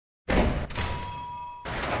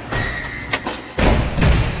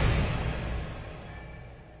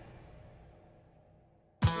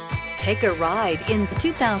Take a ride in the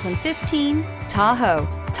 2015 Tahoe.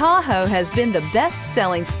 Tahoe has been the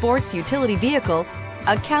best-selling sports utility vehicle,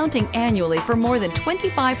 accounting annually for more than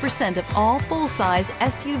 25% of all full-size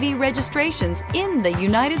SUV registrations in the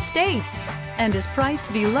United States, and is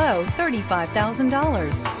priced below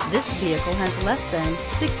 $35,000. This vehicle has less than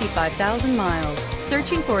 65,000 miles.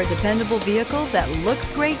 Searching for a dependable vehicle that looks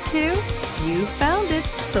great too? You found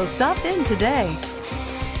it, so stop in today.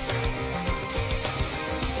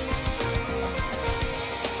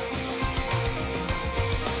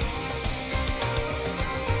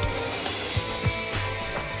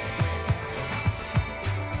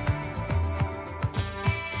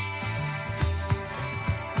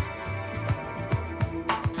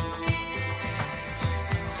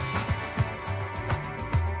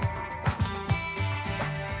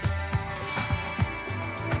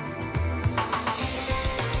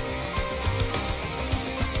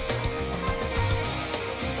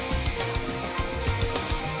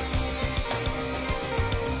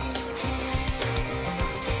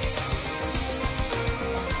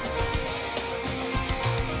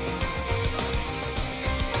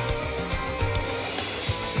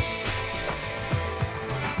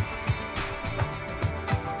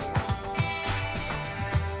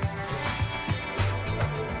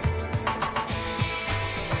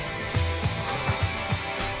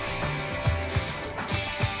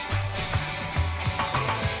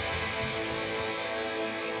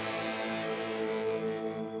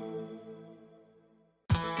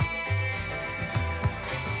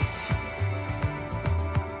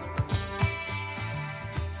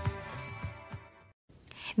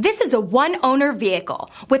 This is a one-owner vehicle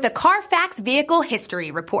with a CARFAX Vehicle History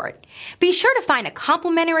Report. Be sure to find a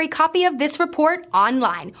complimentary copy of this report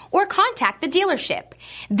online or contact the dealership.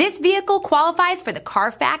 This vehicle qualifies for the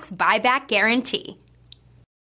CARFAX Buyback Guarantee.